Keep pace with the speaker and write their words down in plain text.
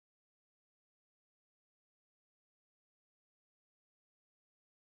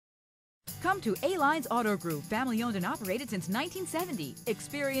Come to Alines Auto Group, family owned and operated since 1970.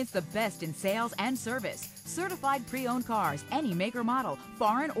 Experience the best in sales and service. Certified pre-owned cars, any make or model,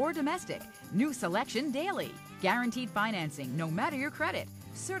 foreign or domestic. New selection daily. Guaranteed financing, no matter your credit.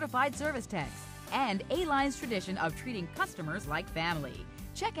 Certified service techs. And Aline's tradition of treating customers like family.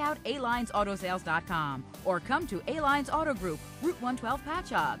 Check out AlinesAutosales.com or come to Alines Auto Group, Route 112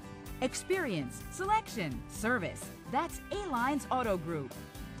 Patchogue. Experience, selection, service. That's Alines Auto Group.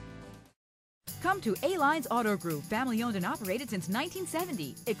 Come to Alines Auto Group, family owned and operated since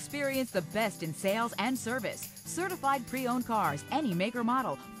 1970. Experience the best in sales and service. Certified pre-owned cars, any make or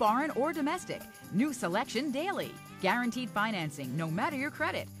model, foreign or domestic. New selection daily. Guaranteed financing, no matter your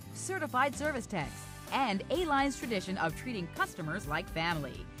credit. Certified service techs. And Aline's tradition of treating customers like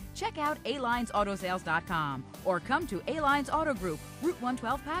family. Check out AlinesAutosales.com or come to Alines Auto Group, Route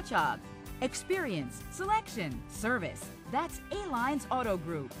 112 Patchogue. Experience, selection, service. That's Alines Auto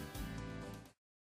Group.